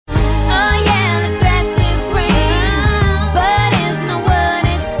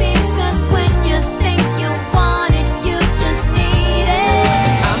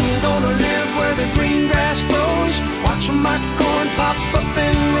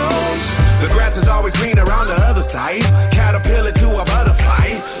green around the other side. Caterpillar to a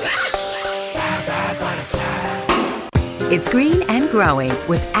butterfly. Bye bye butterfly. It's Green and Growing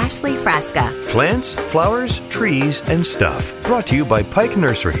with Ashley Frasca. Plants, flowers, trees, and stuff. Brought to you by Pike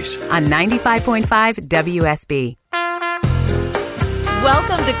Nurseries. On 95.5 WSB.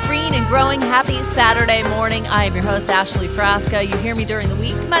 Welcome to Green and Growing. Happy Saturday morning. I am your host, Ashley Frasca. You hear me during the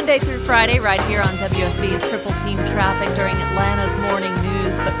week, Monday through Friday, right here on WSB and Triple Team Traffic during Atlanta's morning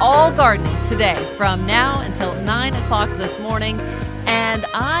news. But all gardening today from now until 9 o'clock this morning. And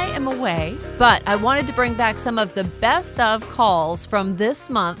I am away, but I wanted to bring back some of the best of calls from this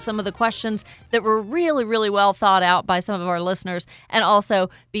month, some of the questions that were really, really well thought out by some of our listeners, and also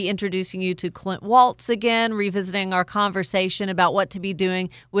be introducing you to Clint Waltz again, revisiting our conversation about what to be doing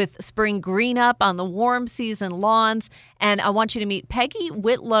with spring green up on the warm season lawns. And I want you to meet Peggy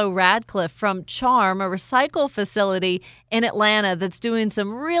Whitlow Radcliffe from Charm, a recycle facility in Atlanta that's doing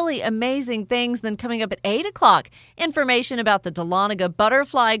some really amazing things. Then coming up at 8 o'clock, information about the Dahlonega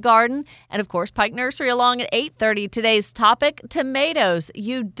Butterfly Garden, and of course Pike Nursery along at 8:30. Today's topic, tomatoes.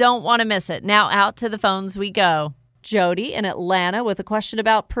 You don't want to miss it. Now out to the phones we go. Jody in Atlanta with a question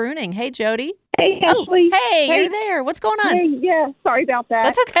about pruning. Hey, Jody. Hey, Ashley. Oh, hey, you're there. What's going on? Hey, yeah, sorry about that.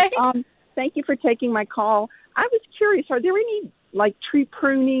 That's okay. Thank you for taking my call. I was curious, are there any like tree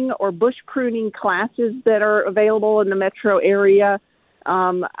pruning or bush pruning classes that are available in the metro area?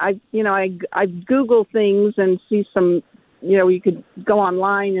 I Google things and see some, you could go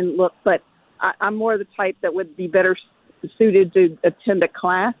online and look, but I'm more the type that would be better suited to attend a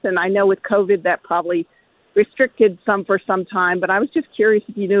class. And I know with COVID that probably restricted some for some time, but I was just curious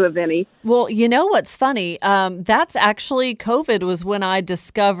if you knew of any. Well, you know what's funny? That's actually COVID was when I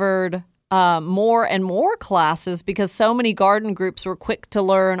discovered more and more classes, because so many garden groups were quick to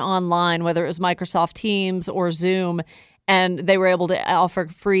learn online, whether it was Microsoft Teams or Zoom. And they were able to offer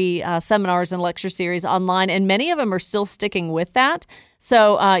free seminars and lecture series online. And many of them are still sticking with that.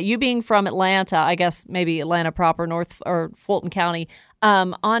 So you being from Atlanta, I guess maybe Atlanta proper, North or Fulton County,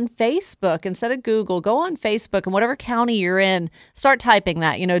 on Facebook, instead of Google, go on Facebook and whatever county you're in, start typing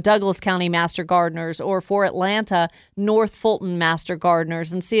that, Douglas County Master Gardeners, or for Atlanta, North Fulton Master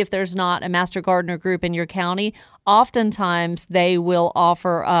Gardeners, and see if there's not a Master Gardener group in your county. Oftentimes, they will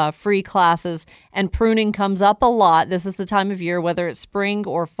offer free classes, and pruning comes up a lot. This is the time of year, whether it's spring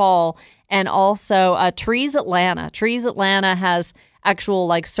or fall. And also, Trees Atlanta. Trees Atlanta has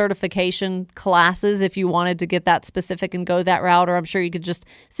actual certification classes if you wanted to get that specific and go that route, or I'm sure you could just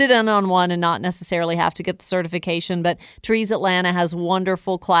sit in on one and not necessarily have to get the certification. But Trees Atlanta has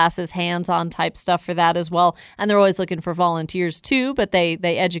wonderful classes, hands-on type stuff for that as well. And they're always looking for volunteers too, but they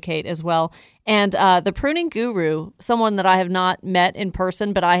educate as well. And the Pruning Guru, someone that I have not met in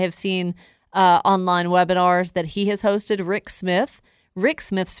person, but I have seen online webinars that he has hosted, Rick Smith. Rick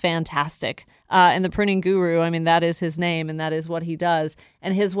Smith's fantastic. And the Pruning Guru, that is his name and that is what he does.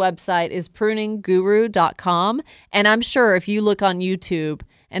 And his website is pruningguru.com. And I'm sure if you look on YouTube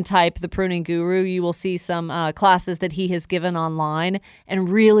and type the Pruning Guru, you will see some classes that he has given online, and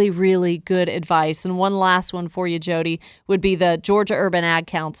really, really good advice. And one last one for you, Jody, would be the Georgia Urban Ag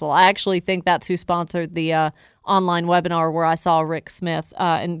Council. I actually think that's who sponsored the online webinar where I saw Rick Smith.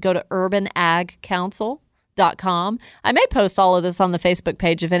 And go to urbanagcouncil.com. I may post all of this on the Facebook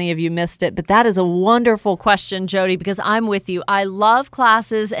page if any of you missed it, but that is a wonderful question, Jody, because I'm with you. I love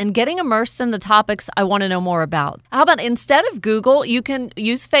classes and getting immersed in the topics I want to know more about. How about instead of Google, you can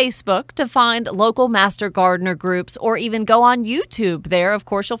use Facebook to find local Master Gardener groups, or even go on YouTube. There, of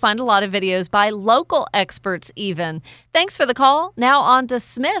course, you'll find a lot of videos by local experts even. Thanks for the call. Now on to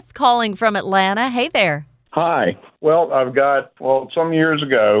Smith calling from Atlanta. Hey there. Hi. Well, some years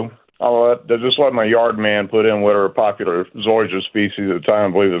ago, I just let my yard man put in whatever popular zoysia species at the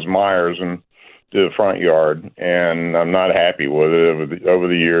time, I believe it was Myers, and do the front yard. And I'm not happy with it over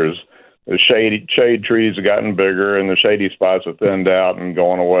the years. The shade trees have gotten bigger, and the shady spots have thinned out and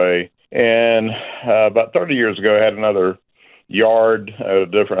gone away. And about 30 years ago, I had another yard at a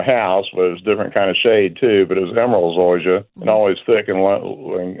different house, but it was a different kind of shade too. But it was emerald zoysia, and always thick and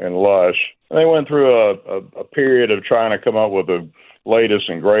lush. And they went through a period of trying to come up with a latest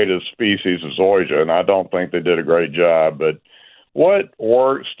and greatest species of zoysia, and I don't think they did a great job. But what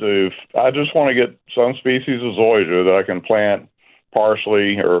works I just want to get some species of zoysia that I can plant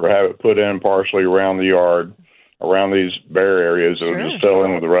partially or have it put in partially around the yard, around these bare areas that will just fill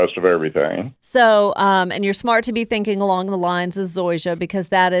in with the rest of everything. So, and you're smart to be thinking along the lines of zoysia, because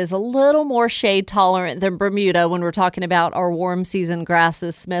that is a little more shade tolerant than Bermuda when we're talking about our warm season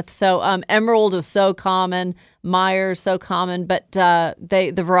grasses, Smith. So emerald is so common, Myers so common, but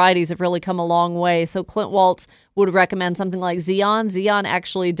the varieties have really come a long way. So Clint Waltz would recommend something like Xeon. Xeon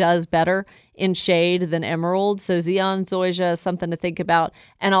actually does better in shade than Emerald. So Xeon zoysia is something to think about.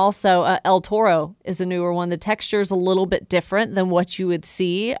 And also El Toro is a newer one. The texture is a little bit different than what you would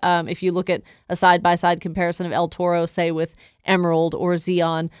see if you look at a side-by-side comparison of El Toro, say, with Emerald or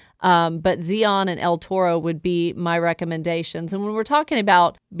Xeon. But Xeon and El Toro would be my recommendations. And when we're talking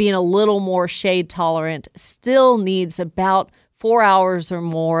about being a little more shade tolerant, still needs about 4 hours or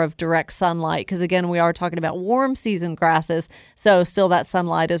more of direct sunlight, because again, we are talking about warm season grasses, so still that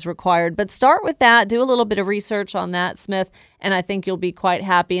sunlight is required. But start with that, do a little bit of research on that, Smith, and I think you'll be quite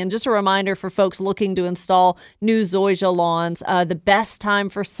happy. And just a reminder for folks looking to install new zoysia lawns, the best time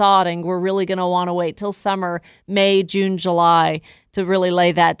for sodding, we're really going to want to wait till summer, May, June, July, to really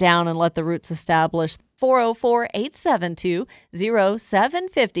lay that down and let the roots establish.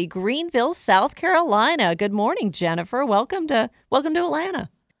 404-872-0750, Greenville, South Carolina. Good morning, Jennifer. Welcome to Atlanta.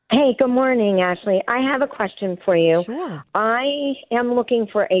 Hey, good morning, Ashley. I have a question for you. Sure. I am looking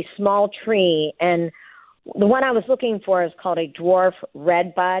for a small tree, and the one I was looking for is called a dwarf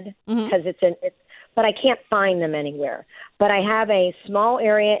redbud, because but I can't find them anywhere. But I have a small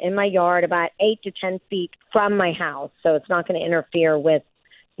area in my yard, about 8 to 10 feet from my house, so it's not going to interfere with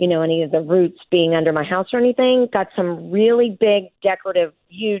any of the roots being under my house or anything. Got some really big, decorative,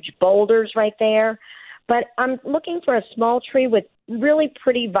 huge boulders right there. But I'm looking for a small tree with really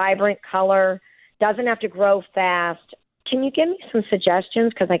pretty, vibrant color. Doesn't have to grow fast. Can you give me some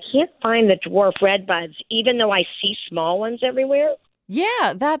suggestions? Because I can't find the dwarf redbuds, even though I see small ones everywhere.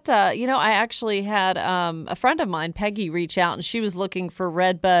 Yeah, that, I actually had a friend of mine, Peggy, reach out, and she was looking for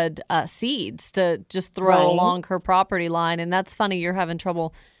redbud seeds to just throw along her property line. And that's funny, you're having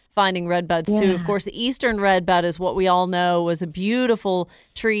trouble finding redbuds too. Of course, the eastern redbud is what we all know was a beautiful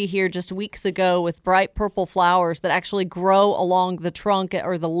tree here just weeks ago with bright purple flowers that actually grow along the trunk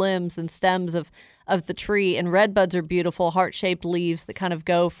or the limbs and stems of the tree. And redbuds are beautiful, heart-shaped leaves that kind of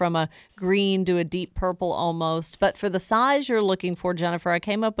go from a green to a deep purple almost. But for the size you're looking for, Jennifer, I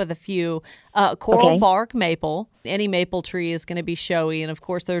came up with a few. Coral bark maple. Any maple tree is going to be showy. And of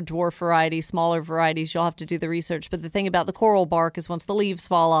course, there are dwarf varieties, smaller varieties. You'll have to do the research. But the thing about the coral bark is once the leaves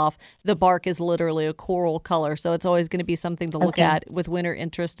fall off, the bark is literally a coral color. So it's always going to be something to look at with winter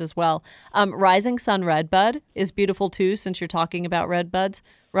interest as well. Rising sun redbud is beautiful too, since you're talking about redbuds.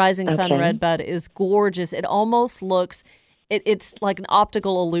 Rising sun redbud is gorgeous. It almost looks, it's like an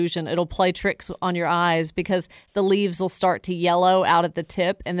optical illusion. It'll play tricks on your eyes because the leaves will start to yellow out at the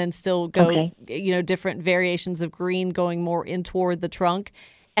tip and then still go, different variations of green going more in toward the trunk.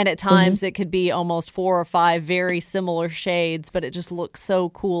 And at times it could be almost 4 or 5 very similar shades, but it just looks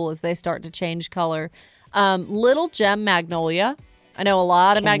so cool as they start to change color. Little gem magnolia. I know a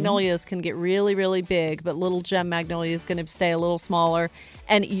lot of magnolias can get really, really big, but little gem magnolia is going to stay a little smaller.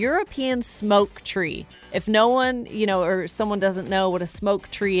 And European smoke tree. If no one, or someone doesn't know what a smoke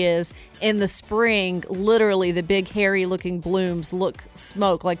tree is, in the spring, literally the big hairy looking blooms look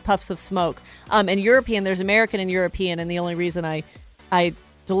smoke, like puffs of smoke. And European, there's American and European, and the only reason I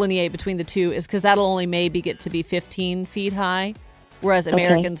delineate between the two is because that'll only maybe get to be 15 feet high, whereas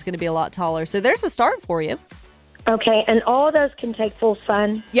American's going to be a lot taller. So there's a start for you. Okay, and all of those can take full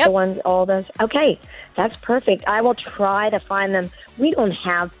sun? Yep. All those? Okay, that's perfect. I will try to find them. We don't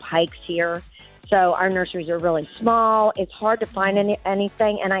have pikes here, so our nurseries are really small. It's hard to find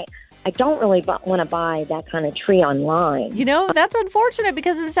anything, and I don't really want to buy that kind of tree online. That's unfortunate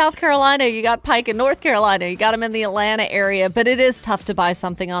because in South Carolina, you got pike in North Carolina. You got them in the Atlanta area, but it is tough to buy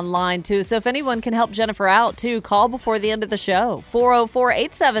something online, too. So if anyone can help Jennifer out, too, call before the end of the show.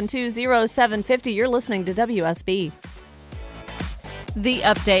 404-872-0750. You're listening to WSB. The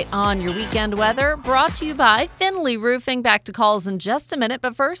update on your weekend weather brought to you by Finley Roofing. Back to calls in just a minute,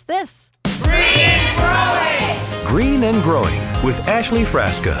 but first this. Green and Growing with Ashley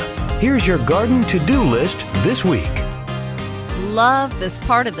Frasca. Here's your garden to-do list this week. Love this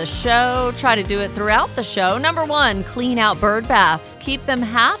part of the show. Try to do it throughout the show. Number 1, clean out bird baths. Keep them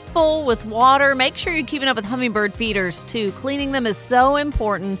half full with water. Make sure you're keeping up with hummingbird feeders, too. Cleaning them is so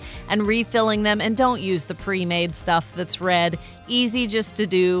important, and refilling them. And don't use the pre-made stuff that's red. Easy just to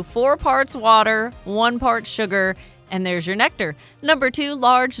do. 4 parts water, 1 part sugar, and there's your nectar. Number 2,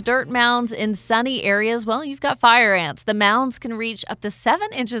 large dirt mounds in sunny areas. Well, you've got fire ants. The mounds can reach up to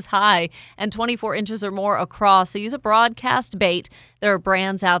 7 inches high and 24 inches or more across. So use a broadcast bait. There are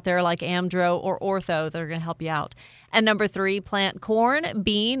brands out there like Amdro or Ortho that are going to help you out. And number 3, plant corn,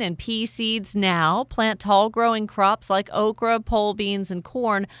 bean, and pea seeds now. Plant tall-growing crops like okra, pole beans, and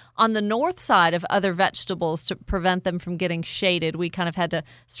corn on the north side of other vegetables to prevent them from getting shaded. We kind of had to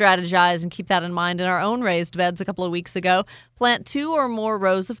strategize and keep that in mind in our own raised beds a couple of weeks ago. Plant 2 or more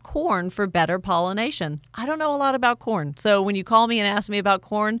rows of corn for better pollination. I don't know a lot about corn, so when you call me and ask me about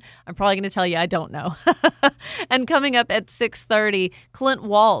corn, I'm probably going to tell you I don't know. And coming up at 6:30, Clint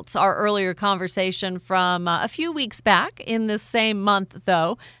Waltz, our earlier conversation from a few weeks back in this same month,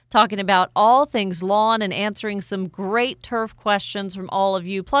 though, talking about all things lawn and answering some great turf questions from all of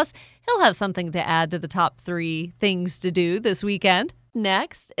you. Plus, he'll have something to add to the top 3 things to do this weekend.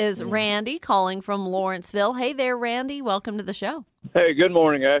 Next is Randy calling from Lawrenceville. Hey there, Randy. Welcome to the show. Hey, good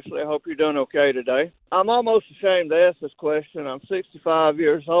morning, Ashley. I hope you're doing okay today. I'm almost ashamed to ask this question. I'm 65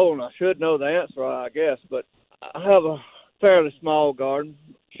 years old, and I should know the answer, I guess, but I have a fairly small garden.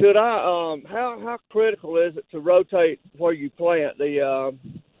 Should I, how critical is it to rotate where you plant, the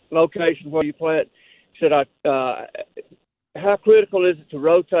location where you plant? How critical is it to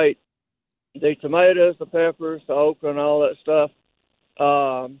rotate the tomatoes, the peppers, the okra, and all that stuff?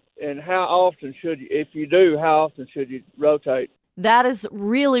 And how often should you, if you do, how often should you rotate? That is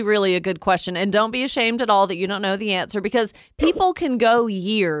really, really a good question. And don't be ashamed at all that you don't know the answer, because people can go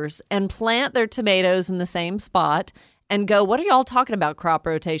years and plant their tomatoes in the same spot and go, what are y'all talking about crop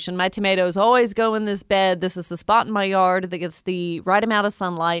rotation? My tomatoes always go in this bed. This is the spot in my yard that gets the right amount of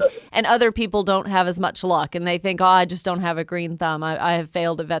sunlight. And other people don't have as much luck. And they think, I just don't have a green thumb. I have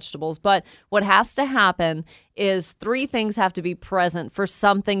failed at vegetables. But what has to happen is 3 things have to be present for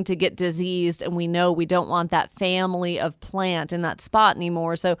something to get diseased, and we know we don't want that family of plant in that spot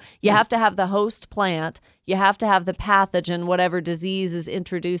anymore. So you have to have the host plant, you have to have the pathogen, whatever disease is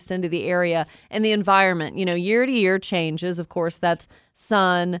introduced into the area, and the environment. You know, year to year changes. Of course, that's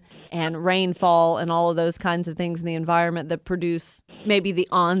sun and rainfall and all of those kinds of things in the environment that produce maybe the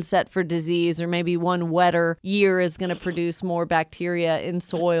onset for disease, or maybe one wetter year is going to produce more bacteria in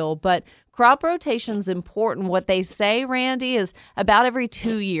soil. But crop rotation is important. What they say, Randy, is about every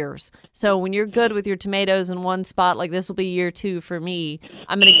 2 years. So when you're good with your tomatoes in one spot, like this will be year 2 for me,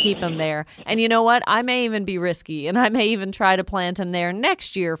 I'm going to keep them there. And you know what? I may even be risky, and I may even try to plant them there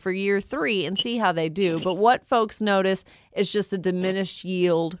next year for year 3 and see how they do. But what folks notice is just a diminished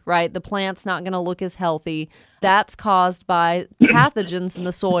yield, right? The plant's not going to look as healthy. That's caused by pathogens in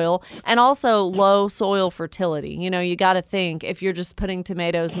the soil and also low soil fertility. You know, you got to think, if you're just putting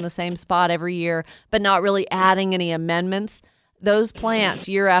tomatoes in the same spot every year but not really adding any amendments, those plants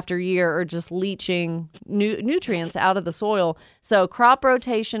year after year are just leaching nutrients out of the soil. So crop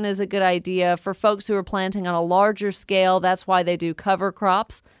rotation is a good idea for folks who are planting on a larger scale. That's why they do cover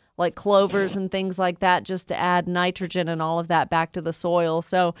crops like clovers and things like that, just to add nitrogen and all of that back to the soil.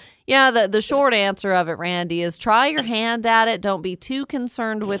 So yeah, the short answer of it, Randy, is try your hand at it. Don't be too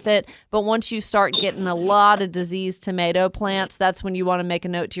concerned with it. But once you start getting a lot of diseased tomato plants, that's when you want to make a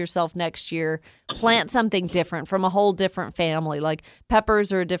note to yourself next year. Plant something different from a whole different family. Like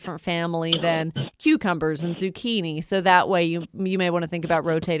peppers are a different family than cucumbers and zucchini. So that way you may want to think about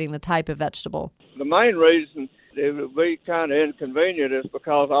rotating the type of vegetable. The main reason it would be kind of inconvenient is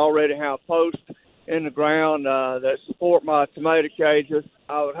because I already have posts in the ground that support my tomato cages.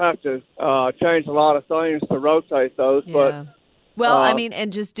 I would have to change a lot of things to rotate those. Yeah. But well, I mean,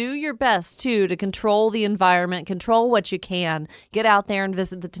 and just do your best, too, to control the environment, control what you can. Get out there and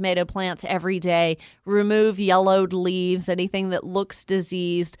visit the tomato plants every day. Remove yellowed leaves, anything that looks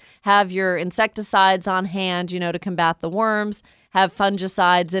diseased. Have your insecticides on hand, to combat the worms. Have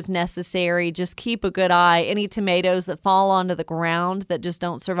fungicides if necessary. Just keep a good eye. Any tomatoes that fall onto the ground that just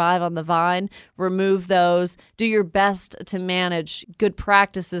don't survive on the vine, remove those. Do your best to manage. Good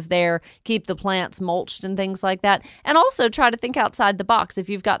practices there. Keep the plants mulched and things like that. And also try to think outside the box. If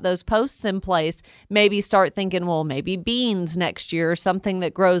you've got those posts in place, maybe start thinking, well, maybe beans next year, or something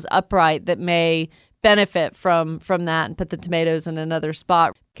that grows upright that may benefit from that, and put the tomatoes in another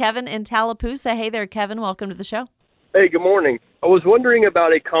spot. Kevin in Tallapoosa. Hey there, Kevin. Welcome to the show. Hey, good morning. I was wondering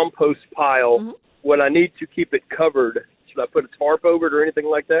about a compost pile. When I need to keep it covered, should I put a tarp over it or anything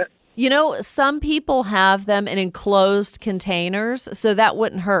like that? Some people have them in enclosed containers, so that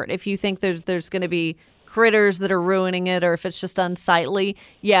wouldn't hurt if you think there's going to be critters that are ruining it, or if it's just unsightly.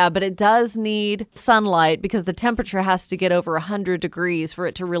 Yeah, but it does need sunlight because the temperature has to get over 100 degrees for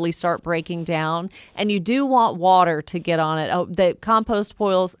it to really start breaking down. And you do want water to get on it. The compost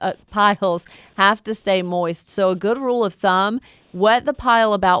piles have to stay moist. So a good rule of thumb, wet the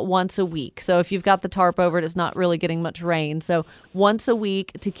pile about once a week. So if you've got the tarp over it, it's not really getting much rain. So once a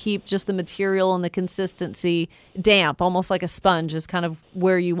week to keep just the material and the consistency damp, almost like a sponge is kind of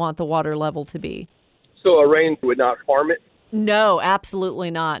where you want the water level to be. So a rain would not harm it? No,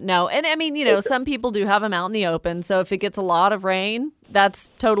 absolutely not. No. And I mean, Okay. some people do have them out in the open. So if it gets a lot of rain,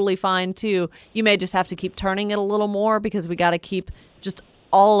 that's totally fine too. You may just have to keep turning it a little more because we got to keep just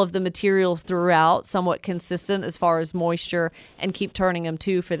all of the materials throughout somewhat consistent as far as moisture and keep turning them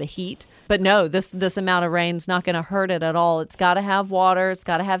too for the heat. But no, this amount of rain's not going to hurt it at all. It's got to have water, it's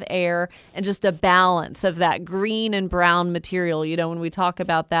got to have air, and just a balance of that green and brown material. When we talk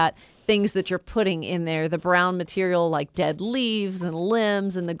about that, things that you're putting in there, the brown material like dead leaves and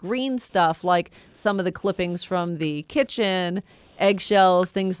limbs, and the green stuff like some of the clippings from the kitchen, eggshells,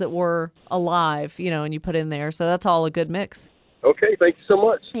 things that were alive, and you put in there. So that's all a good mix. Okay, thank you so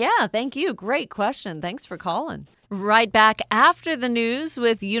much. Yeah, thank you. Great question. Thanks for calling. Right back after the news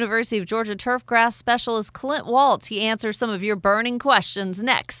with University of Georgia turfgrass specialist Clint Waltz. He answers some of your burning questions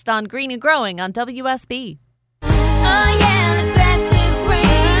next on Green and Growing on WSB. Oh yeah, the grass is green.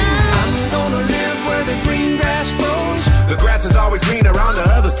 I'm gonna live where the green grass grows. The grass is always greener on the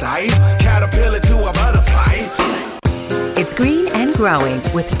other side. Caterpillar to a butterfly. It's Green and Growing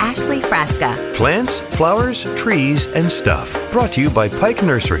with Ashley Frasca Plants, flowers, trees, and stuff. Brought to you by Pike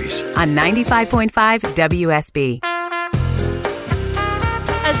Nurseries. on 95.5 WSB.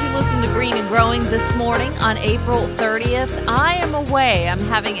 As you listen to Green and Growing this morning on April 30th, I am away. I'm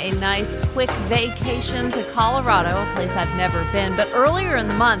having a nice, quick vacation to Colorado, a place I've never been. But earlier in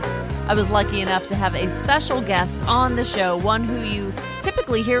the month, I was lucky enough to have a special guest on the show, one who you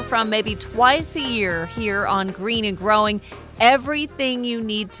typically hear from maybe twice a year here on Green and Growing. Everything you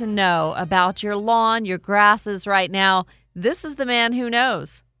need to know about your lawn, your grasses right now, this is the man who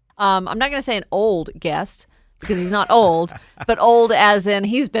knows. I'm not going to say an old guest, because he's not old, but old as in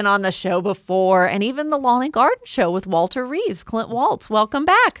he's been on the show before, and even the Lawn and Garden Show with Walter Reeves. Clint Waltz, welcome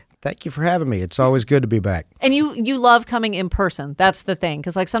back. Thank you for having me. It's always good to be back. And you love coming in person. That's the thing,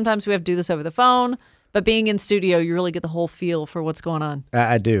 because sometimes we have to do this over the phone, but being in studio, you really get the whole feel for what's going on.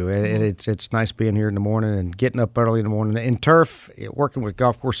 I do, and it's nice being here in the morning and getting up early in the morning. In turf, working with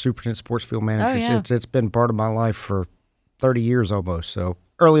golf course superintendent, sports field managers, it's been part of my life for 30 years almost, so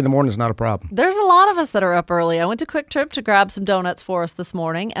early in the morning is not a problem. There's a lot of us that are up early. I went to Quick Trip to grab some donuts for us this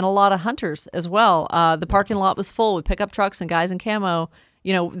morning, and a lot of hunters as well. The parking lot was full with pickup trucks and guys in camo.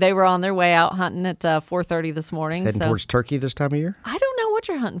 They were on their way out hunting at 4:30 this morning. Heading towards turkey this time of year? I don't know what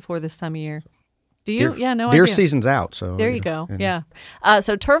you're hunting for this time of year. Do you? No idea. Deer season's out, so. There you go. Yeah.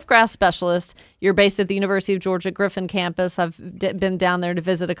 So turf grass specialist, you're based at the University of Georgia Griffin campus. I've been down there to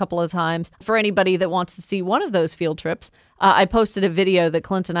visit a couple of times. For anybody that wants to see one of those field trips, I posted a video that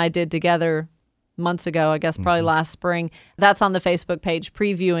Clint and I did together months ago, I guess probably last spring. That's on the Facebook page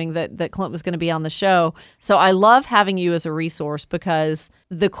previewing that Clint was going to be on the show. So I love having you as a resource because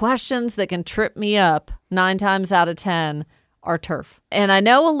the questions that can trip me up 9 times out of 10 are turf. And I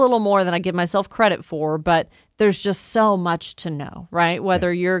know a little more than I give myself credit for, but there's just so much to know, right?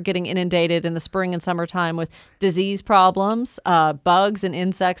 Whether you're getting inundated in the spring and summertime with disease problems, bugs and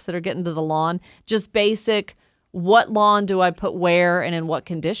insects that are getting to the lawn, just basic, what lawn do I put where and in what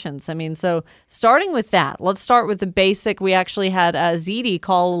conditions? I mean, so starting with that, let's start with the basic. We actually had ZD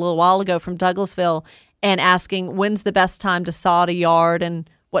call a little while ago from Douglasville and asking when's the best time to sod a yard and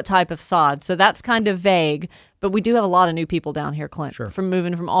what type of sod. So that's kind of vague, but we do have a lot of new people down here, Clint, from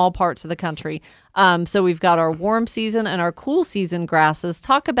moving from all parts of the country. So we've got our warm season and our cool season grasses.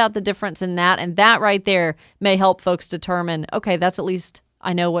 Talk about the difference in that, and that right there may help folks determine, okay, that's at least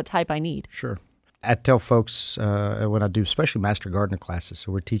I know what type I need. Sure. I tell folks when I do, especially master gardener classes,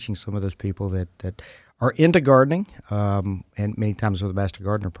 so we're teaching some of those people that are into gardening, and many times with the Master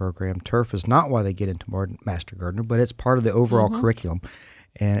Gardener program, turf is not why they get into Master Gardener, but it's part of the overall curriculum.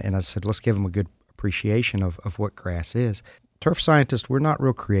 And I said, let's give them a good appreciation of what grass is. Turf scientists, we're not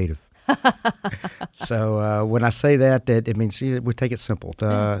real creative. So when I say that it means we take it simple.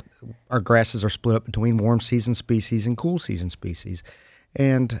 Our grasses are split up between warm season species and cool season species.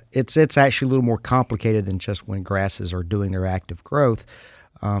 And it's actually a little more complicated than just when grasses are doing their active growth.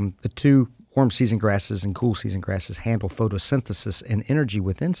 The two warm season grasses and cool season grasses handle photosynthesis and energy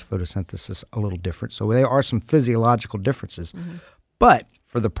within photosynthesis a little different. So there are some physiological differences. But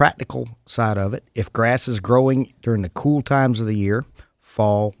for the practical side of it, if grass is growing during the cool times of the year,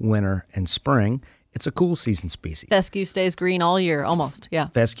 fall, winter, and spring, it's a cool season species. Fescue stays green all year, almost, yeah.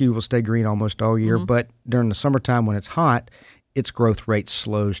 Fescue will stay green almost all year, but during the summertime when it's hot, its growth rate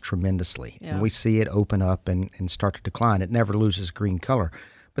slows tremendously. Yeah. And we see it open up and start to decline. It never loses green color.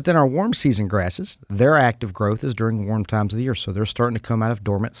 But then our warm season grasses, their active growth is during warm times of the year. So they're starting to come out of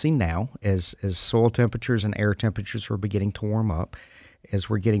dormancy now as soil temperatures and air temperatures are beginning to warm up. as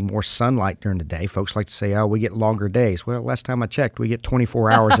we're getting more sunlight during the day. Folks like to say, oh, we get longer days. Well, last time I checked, we get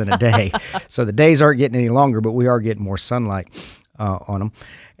 24 hours in a day. So the days aren't getting any longer, but we are getting more sunlight on them.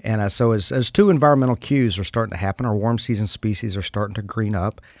 And so as two environmental cues are starting to happen, our warm season species are starting to green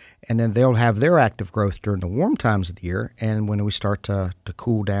up, and then they'll have their active growth during the warm times of the year. And when we start to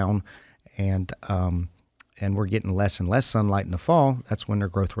cool down and we're getting less and less sunlight in the fall, that's when their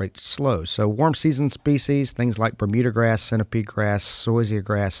growth rate slows. So warm season species, things like Bermuda grass, centipede grass, zoysia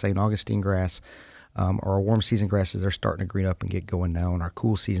grass, St. Augustine grass, or our warm season grasses, they're starting to green up and get going now. And our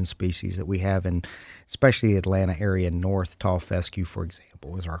cool season species that we have in especially the Atlanta area north, tall fescue, for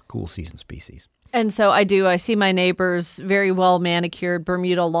example, is our cool season species. And so I see my neighbor's very well manicured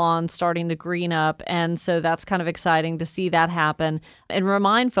Bermuda lawn starting to green up. And so that's kind of exciting to see that happen. And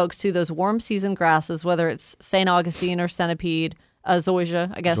remind folks, too, those warm season grasses, whether it's St. Augustine or centipede,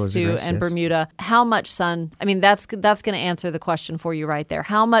 zoysia, I guess, Zoysia too, grass, and yes. Bermuda, how much sun? I mean, that's going to answer the question for you right there.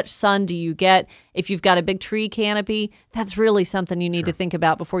 How much sun do you get if you've got a big tree canopy? That's really something you need to think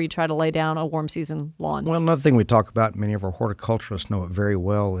about before you try to lay down a warm season lawn. Well, another thing we talk about, many of our horticulturists know it very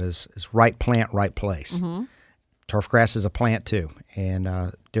well, is right plant, right place. Mm-hmm. Turf grass is a plant too,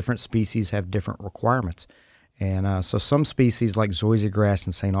 and different species have different requirements. And so some species like zoysia grass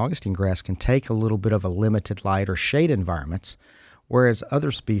and St. Augustine grass can take a little bit of a limited light or shade environments, whereas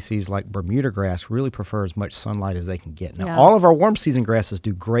other species like Bermuda grass really prefer as much sunlight as they can get. Now, all of our warm season grasses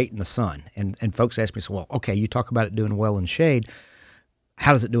do great in the sun. And folks ask me, so, well, okay, you talk about it doing well in shade.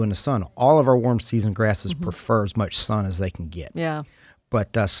 How does it do in the sun? All of our warm season grasses prefer as much sun as they can get. Yeah.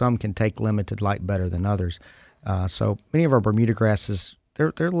 But some can take limited light better than others. So many of our Bermuda grasses,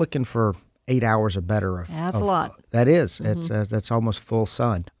 they're looking for 8 hours or better. That's a lot. That is. That's almost full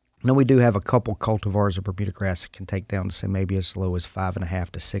sun. Now, we do have a couple cultivars of Bermuda grass that can take down to, say, maybe as low as 5.5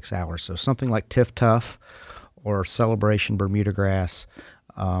 to 6 hours. So something like Tiff Tuff or Celebration Bermuda grass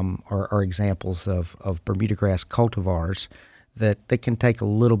are examples of Bermuda grass cultivars that they can take a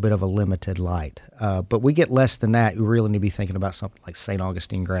little bit of a limited light. But we get less than that. You really need to be thinking about something like St.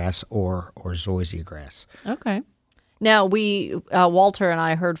 Augustine grass or zoysia grass. Okay. Now, Walter and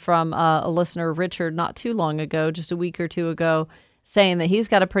I heard from a listener, Richard, not too long ago, just a week or two ago, saying that he's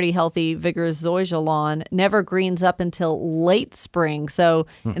got a pretty healthy, vigorous zoysia lawn, never greens up until late spring. So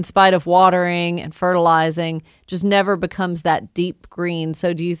in spite of watering and fertilizing, just never becomes that deep green.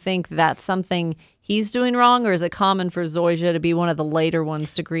 So do you think that's something he's doing wrong, or is it common for zoysia to be one of the later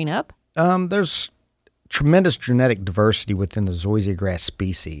ones to green up? There's tremendous genetic diversity within the zoysia grass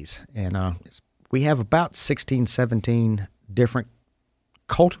species. And we have about 16, 17 different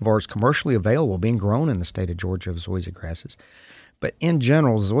cultivars commercially available being grown in the state of Georgia of zoysia grasses. But in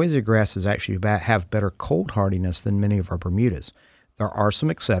general, zoysia grasses actually have better cold hardiness than many of our Bermudas. There are some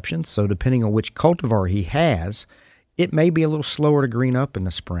exceptions, so depending on which cultivar he has, it may be a little slower to green up in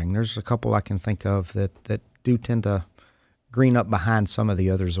the spring. There's a couple I can think of that do tend to green up behind some of the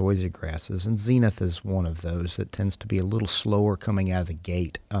other zoysia grasses, and Zenith is one of those that tends to be a little slower coming out of the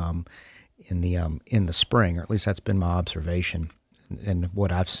gate in the spring, or at least that's been my observation and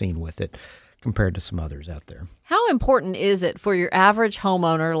what I've seen with it compared to some others out there. How important is it for your average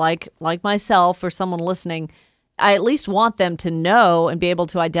homeowner, like myself or someone listening? I at least want them to know and be able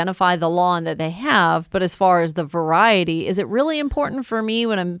to identify the lawn that they have. But as far as the variety, is it really important for me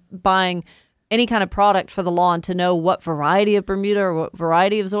when I'm buying any kind of product for the lawn to know what variety of Bermuda or what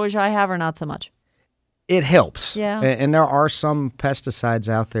variety of zoysia I have, or not so much? It helps. Yeah. And there are some pesticides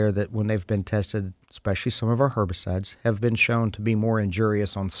out there that when they've been tested, especially some of our herbicides, have been shown to be more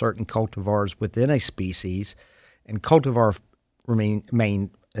injurious on certain cultivars within a species. And cultivar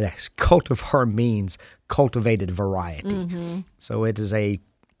means cultivated variety. Mm-hmm. So it is a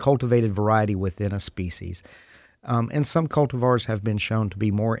cultivated variety within a species. And some cultivars have been shown to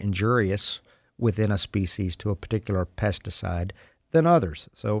be more injurious within a species to a particular pesticide than others.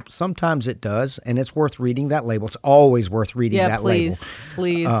 So sometimes it does, and it's worth reading that label. It's always worth reading that label.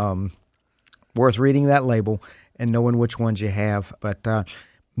 Please. Worth reading that label and knowing which ones you have. But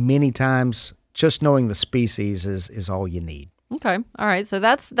many times, just knowing the species is all you need. Okay. All right. So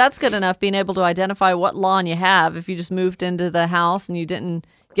that's good enough, being able to identify what lawn you have. If you just moved into the house and you didn't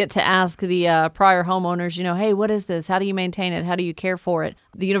get to ask the prior homeowners, hey, what is this? How do you maintain it? How do you care for it?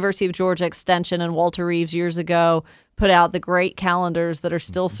 The University of Georgia Extension and Walter Reeves years ago put out the great calendars that are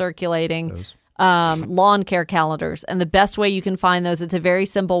still circulating, lawn care calendars. And the best way you can find those, it's a very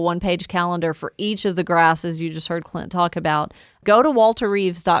simple one-page calendar for each of the grasses you just heard Clint talk about. Go to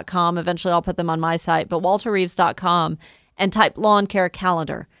walterreeves.com. Eventually I'll put them on my site, but walterreeves.com, and type lawn care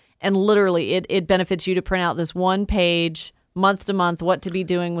calendar. And literally it benefits you to print out this one page month to month, what to be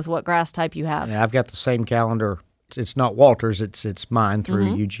doing with what grass type you have. Yeah, I've got the same calendar it's not Walter's, it's mine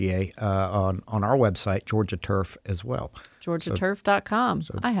through UGA on our website, Georgia Turf as well. GeorgiaTurf.com.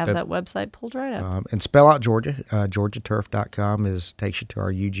 I have that website pulled right up. And spell out Georgia. GeorgiaTurf.com takes you to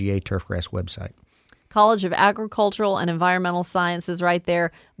our UGA Turfgrass website. College of Agricultural and Environmental Sciences right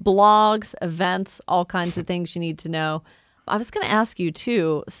there. Blogs, events, all kinds of things you need to know. I was going to ask you,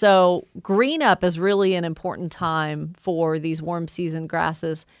 too, so green up is really an important time for these warm season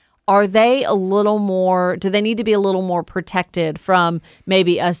grasses. Are they do they need to be a little more protected from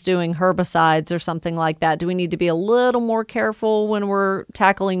maybe us doing herbicides or something like that? Do we need to be a little more careful when we're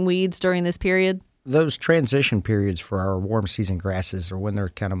tackling weeds during this period? Those transition periods for our warm season grasses are when they're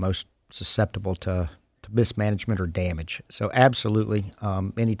kind of most susceptible to mismanagement or damage. So absolutely,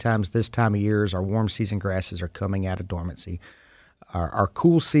 many times this time of year, as our warm season grasses are coming out of dormancy, our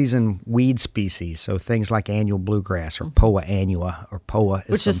cool season weed species, so things like annual bluegrass or Poa annua or Poa.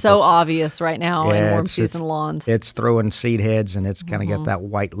 Which is so obvious right now in warm season lawns. It's throwing seed heads and it's kind of got that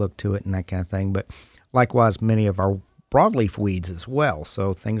white look to it and that kind of thing. But likewise, many of our broadleaf weeds as well.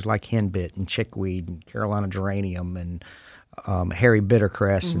 So things like henbit and chickweed and Carolina geranium and hairy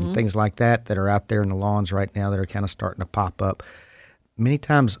bittercress and things like that are out there in the lawns right now that are kind of starting to pop up. Many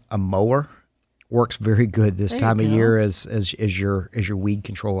times a mower works very good this time of year as your weed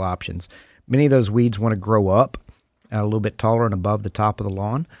control options. Many of those weeds want to grow up a little bit taller and above the top of the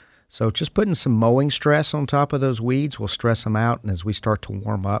lawn. So just putting some mowing stress on top of those weeds will stress them out, and as we start to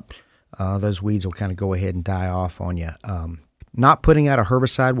warm up, those weeds will kind of go ahead and die off on you. Not putting out a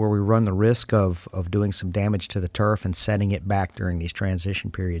herbicide where we run the risk of doing some damage to the turf and setting it back during these transition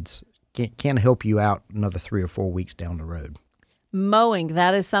periods can help you out another 3 or 4 weeks down the road. Mowing,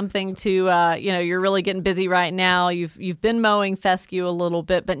 that is something to, you're really getting busy right now. You've been mowing fescue a little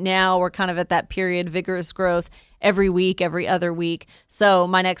bit, but now we're kind of at that period, vigorous growth every week, every other week. So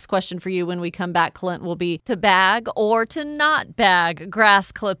my next question for you when we come back, Clint, will be to bag or to not bag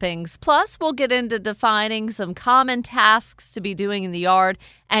grass clippings. Plus, we'll get into defining some common tasks to be doing in the yard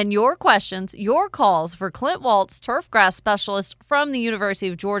and your questions, your calls for Clint Waltz, turf grass specialist from the University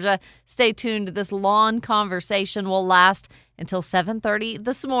of Georgia. Stay tuned. This lawn conversation will last until 7:30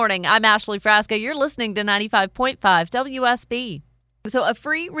 this morning. I'm Ashley Frasca. You're listening to 95.5 WSB. So a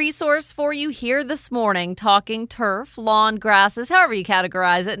free resource for you here this morning, talking turf, lawn, grasses, however you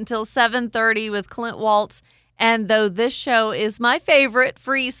categorize it, until 7:30 with Clint Waltz. And though this show is my favorite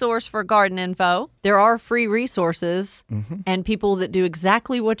free source for garden info, there are free resources and people that do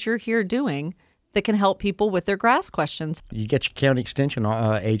exactly what you're here doing that can help people with their grass questions. You get your county extension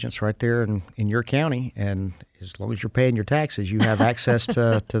agents right there in your county, and as long as you're paying your taxes, you have access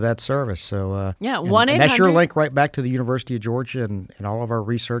to that service. So 1-800. And that's your link right back to the University of Georgia and all of our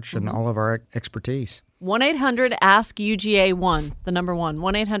research and all of our expertise. 1-800-ASK-UGA-1, the number 1.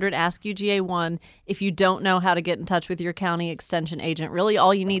 1-800-ASK-UGA-1 if you don't know how to get in touch with your county extension agent. Really,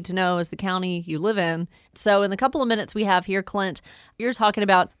 all you need to know is the county you live in. So in the couple of minutes we have here, Clint, you're talking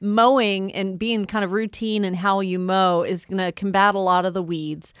about mowing and being kind of routine in how you mow is going to combat a lot of the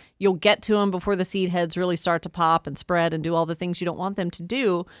weeds. You'll get to them before the seed heads really start to pop and spread and do all the things you don't want them to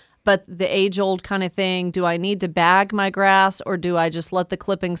do. But the age-old kind of thing, do I need to bag my grass or do I just let the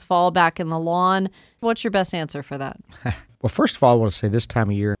clippings fall back in the lawn? What's your best answer for that? Well, first of all, I want to say this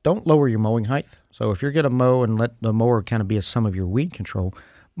time of year, don't lower your mowing height. So if you're going to mow and let the mower kind of be some of your weed control,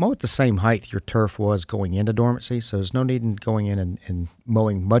 mow at the same height your turf was going into dormancy. So there's no need in going in and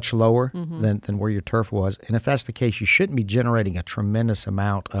mowing much lower than where your turf was. And if that's the case, you shouldn't be generating a tremendous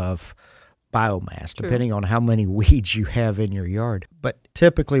amount of biomass, depending on how many weeds you have in your yard. But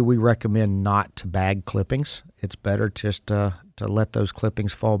typically we recommend not to bag clippings. It's better just to let those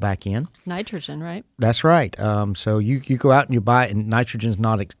clippings fall back in. Nitrogen, right? That's right. So you go out and you buy, and nitrogen's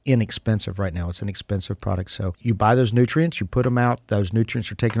not inexpensive right now. It's an expensive product. So you buy those nutrients, you put them out, those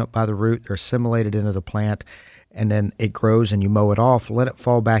nutrients are taken up by the root, they're assimilated into the plant, and then it grows and you mow it off, let it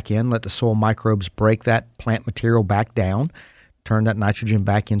fall back in, let the soil microbes break that plant material back down, turn that nitrogen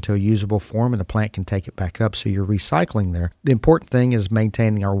back into a usable form, and the plant can take it back up. So you're recycling there. The important thing is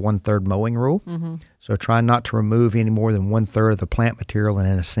maintaining our 1/3 mowing rule. So try not to remove any more than 1/3 of the plant material in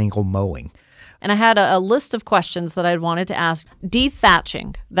a single mowing. And I had a list of questions that I wanted to ask.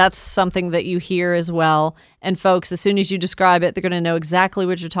 Dethatching, that's something that you hear as well. And folks, as soon as you describe it, they're going to know exactly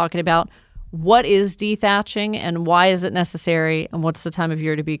what you're talking about. What is dethatching and why is it necessary? And what's the time of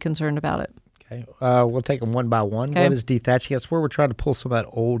year to be concerned about it? Okay. We'll take them one by one. Okay. What is dethatching? That's where we're trying to pull some of that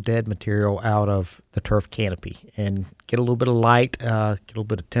old dead material out of the turf canopy and get a little bit of light, get a little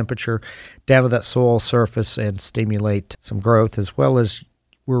bit of temperature down to that soil surface and stimulate some growth, as well as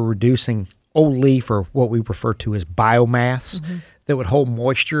we're reducing old leaf, or what we refer to as biomass, that would hold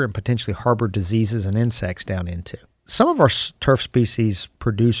moisture and potentially harbor diseases and insects down into. Some of our turf species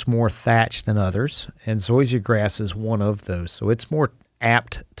produce more thatch than others, and zoysia grass is one of those. So it's more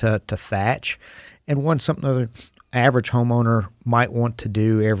apt to thatch, and something the average homeowner might want to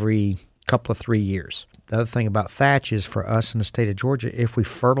do every couple of 3 years. The other thing about thatch is for us in the state of Georgia, if we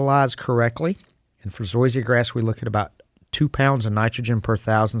fertilize correctly, and for zoysia grass we look at about 2 pounds of nitrogen per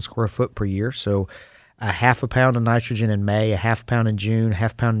 1,000 square foot per year. So a half a pound of nitrogen in May, a half pound in June,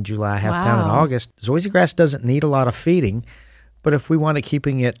 half pound in July, half pound in August. Zoysia grass doesn't need a lot of feeding, but if we want to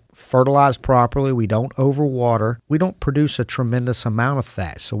keeping it fertilized properly, we don't overwater, we don't produce a tremendous amount of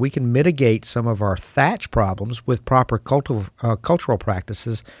thatch. So we can mitigate some of our thatch problems with proper cultural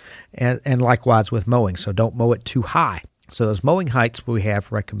practices and likewise with mowing. So don't mow it too high. So those mowing heights we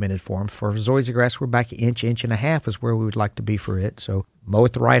have recommended for them. For zoysia grass, we're back an inch and a half is where we would like to be for it. So mow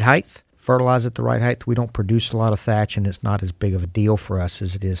at the right height, fertilize at the right height. We don't produce a lot of thatch, and it's not as big of a deal for us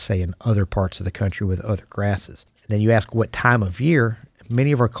as it is, say, in other parts of the country with other grasses. And then you ask what time of year.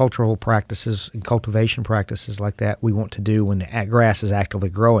 Many of our cultural practices and cultivation practices like that we want to do when the grass is actively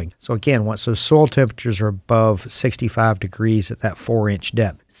growing. So again, once those soil temperatures are above 65 degrees at that 4-inch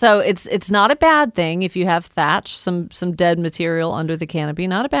depth. So it's not a bad thing if you have thatch, some dead material under the canopy.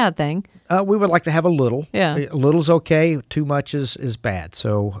 Not a bad thing. We would like to have a little. Yeah. A little's okay. Too much is bad.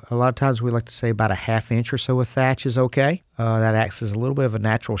 So a lot of times we like to say about a half inch or so of thatch is okay. That acts as a little bit of a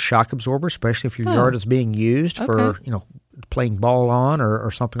natural shock absorber, especially if your yard is being used for, playing ball on or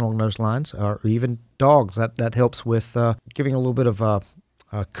something along those lines, or even dogs. That helps with giving a little bit of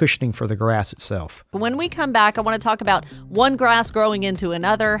cushioning for the grass itself. When we come back, I want to talk about one grass growing into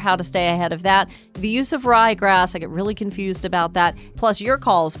another, how to stay ahead of that, the use of ryegrass. I get really confused about that. Plus your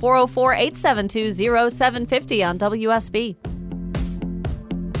calls, 404-872-0750 on WSB.